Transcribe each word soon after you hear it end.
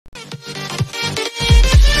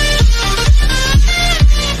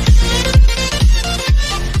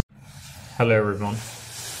Hello everyone,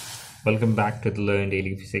 welcome back to the Learn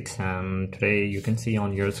Daily Physics, and today you can see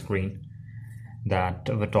on your screen that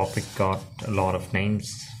our topic got a lot of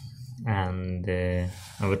names, and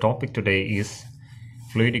our topic today is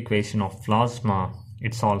fluid equation of plasma.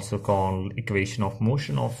 It's also called equation of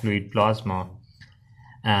motion of fluid plasma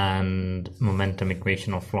and momentum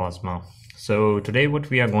equation of plasma. So today what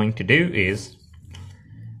we are going to do is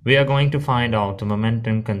we are going to find out the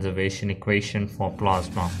momentum conservation equation for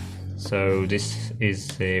plasma. So this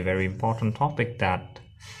is a very important topic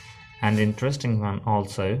and interesting one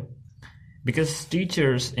also, because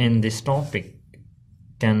teachers in this topic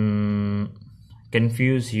can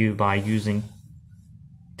confuse you by using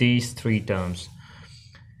these three terms.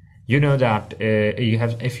 You know that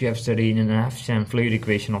if you have studied in an F.Chen fluid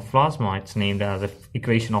equation of plasma, it's named as an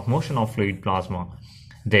equation of motion of fluid plasma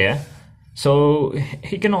there. So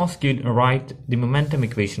he can ask you to write the momentum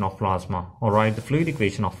equation of plasma or write the fluid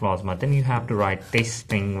equation of plasma. Then you have to write this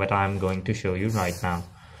thing that I'm going to show you right now.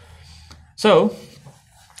 So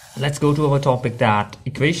let's go to our topic. That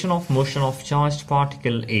equation of motion of charged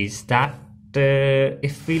particle is that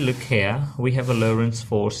if we look here, we have a Lorentz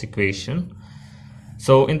force equation.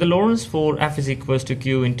 So in the Lorentz force, F is equals to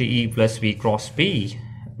Q into E plus V cross B,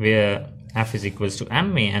 where F is equals to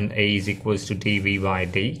ma and A is equals to dV by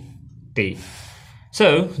dt.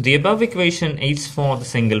 So the above equation is for the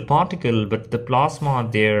single particle, but the plasma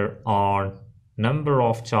there are number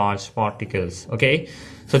of charged particles. Okay,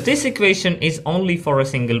 so this equation is only for a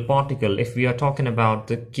single particle. If we are talking about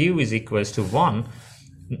the Q is equals to 1,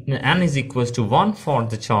 N is equals to 1 for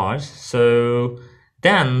the charge, so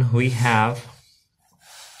then we have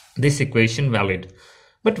this equation valid.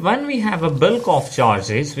 But when we have a bulk of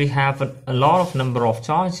charges, we have a lot of number of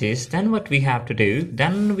charges, then what we have to do,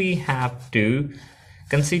 then we have to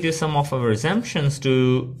consider some of our assumptions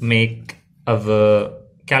to make our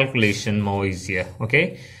calculation more easier.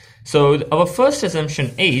 Okay, so our first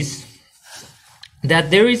assumption is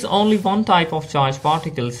that there is only one type of charged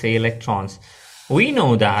particles, say electrons. We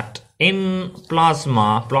know that in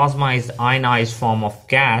plasma is the ionized form of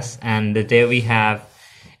gas, and there we have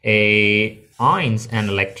ions and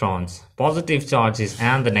electrons, positive charges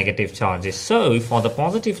and the negative charges. So for the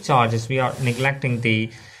positive charges, we are neglecting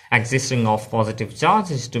the existing of positive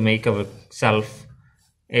charges to make ourselves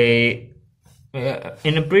in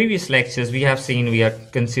the previous lectures we have seen we are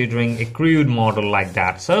considering a crude model like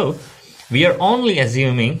that. So we are only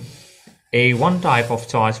assuming a one type of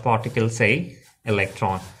charged particle, say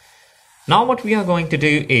electron. Now what we are going to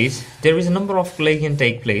do is, there is a number of collisions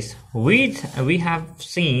take place. We have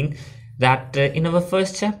seen that in our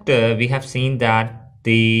first chapter we have seen that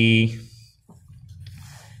the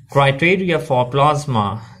criteria for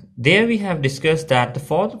plasma, there we have discussed that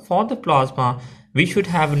for the plasma we should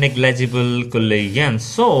have negligible collisions.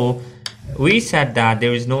 So we said that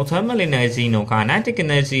there is no thermal energy, no kinetic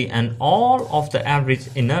energy, and all of the average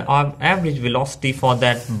velocity for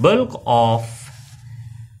that bulk of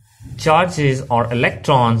charges or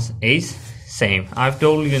electrons is same. I've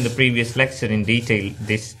told you in the previous lecture in detail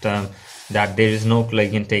this term, that there is no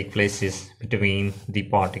collision take places between the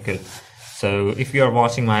particle. So if you are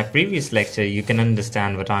watching my previous lecture, you can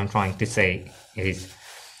understand what I'm trying to say is.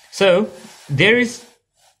 So there is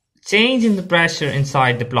change in the pressure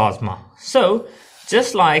inside the plasma. So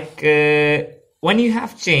just like when you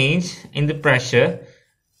have change in the pressure,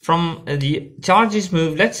 from the charges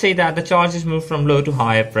move, let's say that the charges move from low to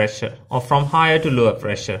higher pressure or from higher to lower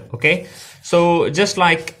pressure. Okay, so just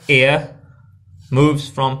like air moves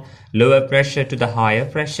from lower pressure to the higher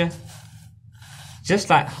pressure, just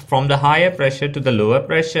like from the higher pressure to the lower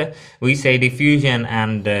pressure, we say diffusion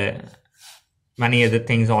and many other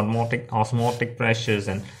things, osmotic pressures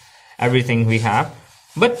and everything we have.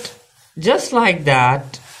 But just like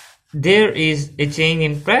that, there is a change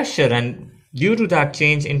in pressure, and due to that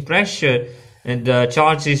change in pressure, the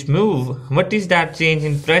charges move. What is that change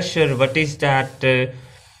in pressure? What is that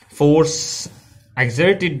force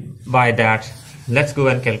exerted by that? Let's go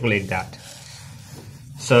and calculate that.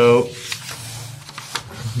 So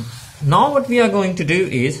now what we are going to do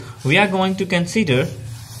is, we are going to consider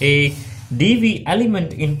a dV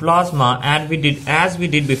element in plasma, and as we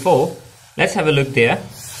did before. Let's have a look there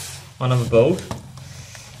on our board,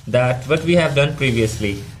 that what we have done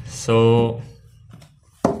previously. So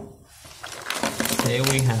here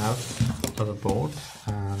we have our board,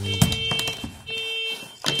 and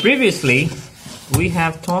previously we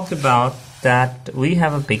have talked about that we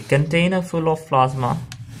have a big container full of plasma,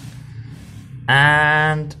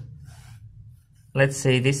 and let's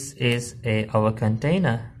say this is our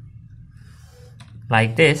container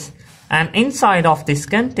like this, and inside of this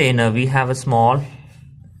container we have a small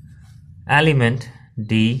element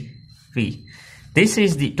dV. This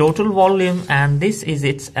is the total volume and this is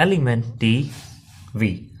its element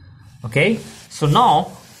dV. Okay, so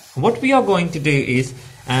now what we are going to do is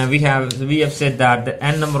we have said that the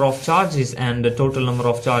n number of charges and the total number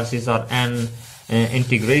of charges are n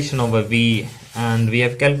integration over V, and we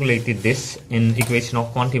have calculated this in equation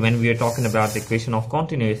of quantity. When we are talking about the equation of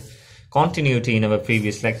continuity in our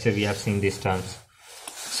previous lecture, we have seen these terms.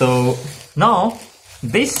 So now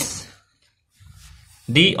this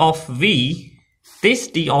d of V, this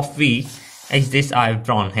d of V is this I have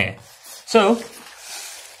drawn here. So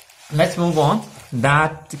let's move on.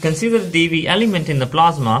 That consider dV element in the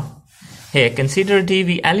plasma. Here, consider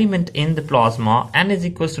dV element in the plasma. N is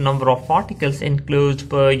equals to number of particles enclosed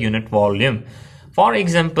per unit volume. For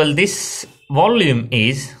example, this volume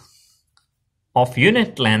is of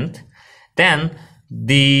unit length, then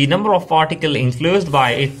the number of particles enclosed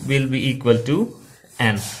by it will be equal to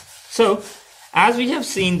N. So, as we have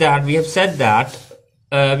seen that, we have said that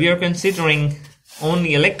we are considering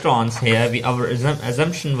only electrons here. Our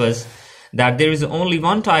assumption was that there is only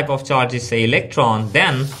one type of charge, is say electron,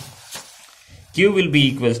 then Q will be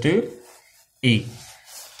equals to E.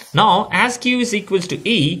 Now as Q is equals to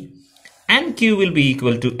E, NQ will be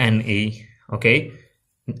equal to NE. Okay,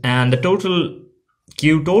 and the total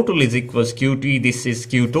Q total is equals QT. This is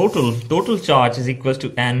Q total. Total charge is equals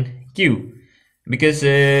to NQ, because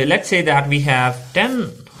let's say that we have 10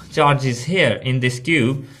 charges here in this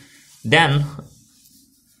Q, then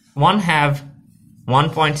one have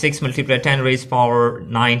 1.6 multiplied 10 raised power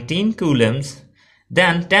 19 coulombs,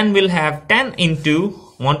 then 10 will have 10 into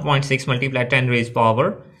 1.6 multiplied 10 raised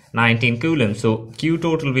power 19 coulombs. So Q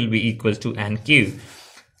total will be equals to NQ.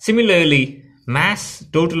 Similarly, mass,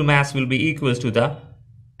 total mass will be equals to the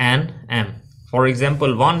NM. For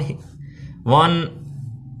example, one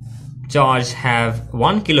charge have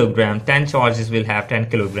 1 kilogram, 10 charges will have 10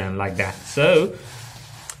 kilogram, like that. So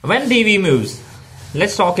when dV moves,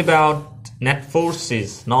 let's talk about net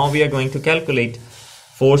forces. Now we are going to calculate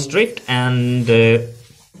force drift, and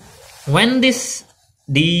when this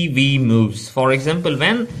dV moves, for example,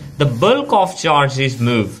 when the bulk of charges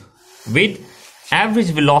move with average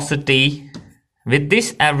velocity, with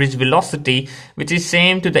this average velocity which is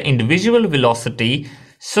same to the individual velocity,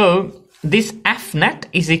 so this F net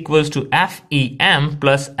is equals to FEM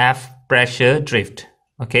plus F pressure drift.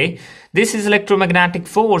 Okay, this is electromagnetic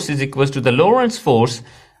force is equals to the Lorentz force,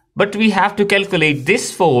 but we have to calculate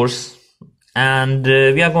this force, and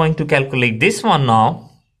we are going to calculate this one now.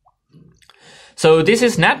 So this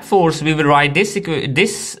is net force. We will write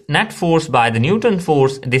this net force by the Newton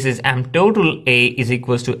force. This is M total A is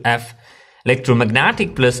equals to F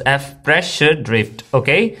electromagnetic plus F pressure drift.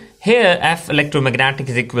 Okay, here F electromagnetic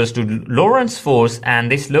is equals to Lorentz force,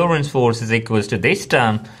 and this Lorentz force is equals to this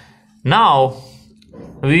term. Now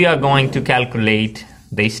we are going to calculate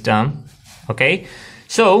this term. Okay,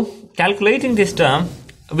 so calculating this term,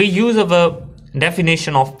 we use our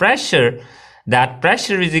definition of pressure, that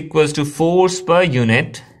pressure is equals to force per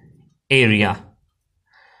unit area,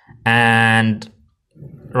 and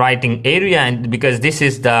writing area, and because this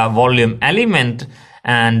is the volume element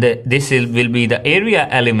and this will be the area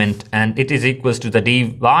element, and it is equals to the dy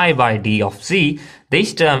by d of z,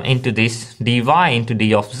 this term into this dy into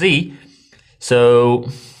d of z. So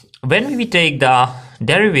when we take the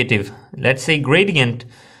derivative, let's say gradient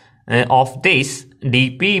of this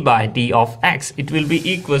dp by d of x, it will be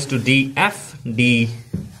equals to df d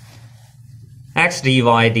x dy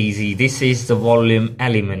dz. This is the volume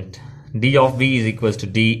element. D of v is equals to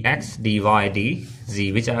dx dy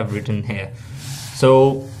dz, which I have written here.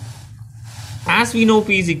 So as we know,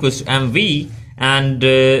 P is equals to mv, and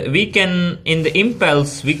we can, in the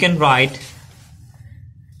impulse, we can write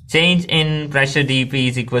change in pressure dp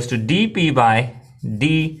is equals to dp by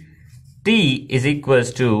dt is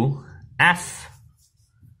equals to f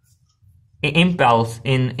impulse.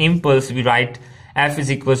 In impulse we write f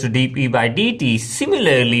is equals to dp by dt.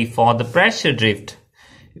 Similarly for the pressure drift,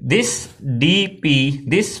 this dp,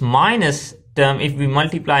 this minus term, if we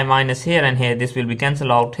multiply minus here and here, this will be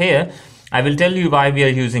cancelled out here. I will tell you why we are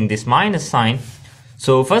using this minus sign.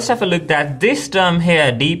 So first have a look at this term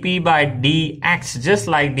here, dp by dx, just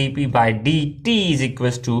like dp by dt is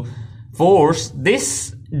equals to force.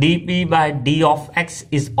 This dp by d of x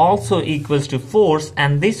is also equals to force,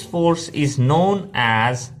 and this force is known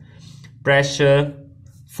as pressure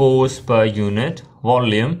force per unit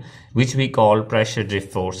volume, which we call pressure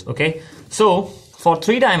drift force. Okay, so for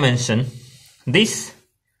 3 dimension, this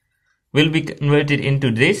will be converted into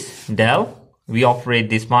this del. We operate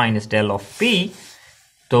this minus del of p.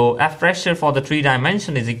 So F pressure for the 3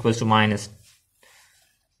 dimension is equals to minus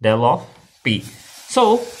del of P.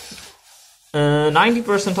 So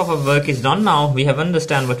 90% of our work is done now. We have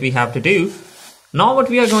understand what we have to do. Now what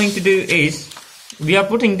we are going to do is we are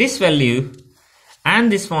putting this value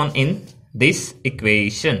and this one in this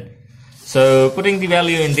equation. So putting the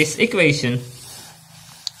value in this equation,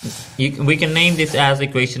 we can name this as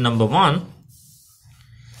equation number 1.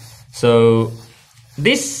 So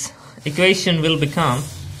this equation will become,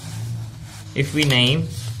 if we name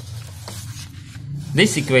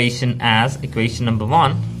this equation as equation number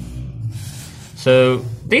 1, so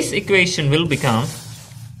this equation will become,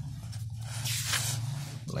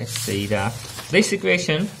 let's say that this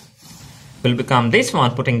equation will become this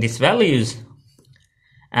one, putting these values,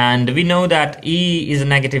 and we know that E is a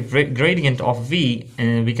negative gradient of V,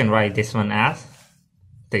 and we can write this one as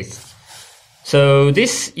this. So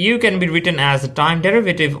this U can be written as the time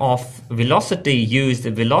derivative of velocity. Use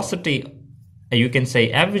the velocity, you can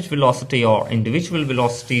say average velocity or individual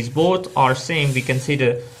velocities, both are same. We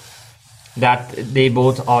consider that they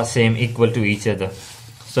both are same, equal to each other.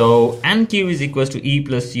 So NQ is equals to E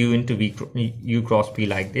plus U into U cross P,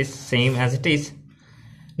 like this, same as it is.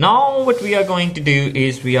 Now what we are going to do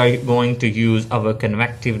is we are going to use our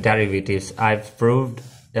convective derivatives. I've proved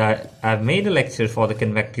that I've made a lecture for the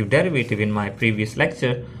convective derivative in my previous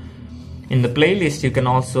lecture. In the playlist you can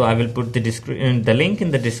also, I will put the link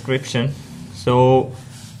in the description. So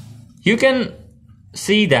you can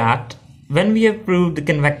see that when we have proved the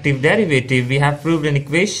convective derivative, we have proved an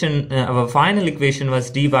equation. Our final equation was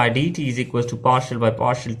d by dt is equals to partial by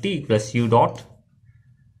partial t plus u dot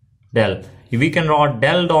del. We can write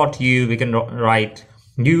del dot u, we can write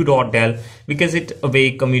u dot del, because it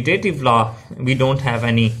obey commutative law. We don't have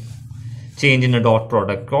any change in a dot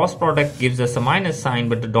product. Cross product gives us a minus sign,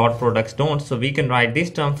 but the dot products don't. So we can write this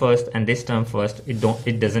term first and this term first.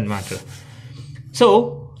 It doesn't matter.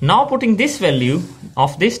 So now putting this value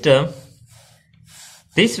of this term,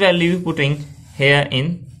 this value putting here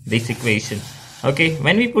in this equation. Okay,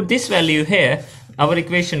 when we put this value here, our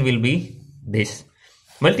equation will be this.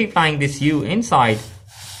 Multiplying this u inside,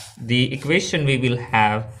 the equation we will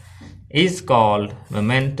have is called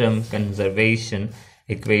momentum conservation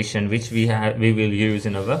equation, which we will use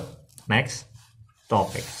in our next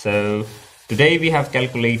topic. So today we have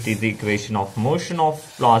calculated the equation of motion of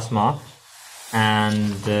plasma,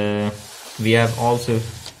 and we have also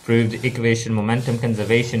proved the equation, momentum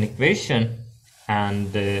conservation equation,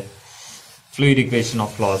 and fluid equation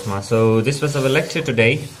of plasma. So this was our lecture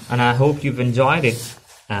today, and I hope you've enjoyed it.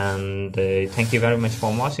 And thank you very much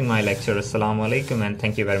for watching my lecture. Assalamu alaikum, and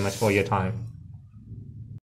thank you very much for your time.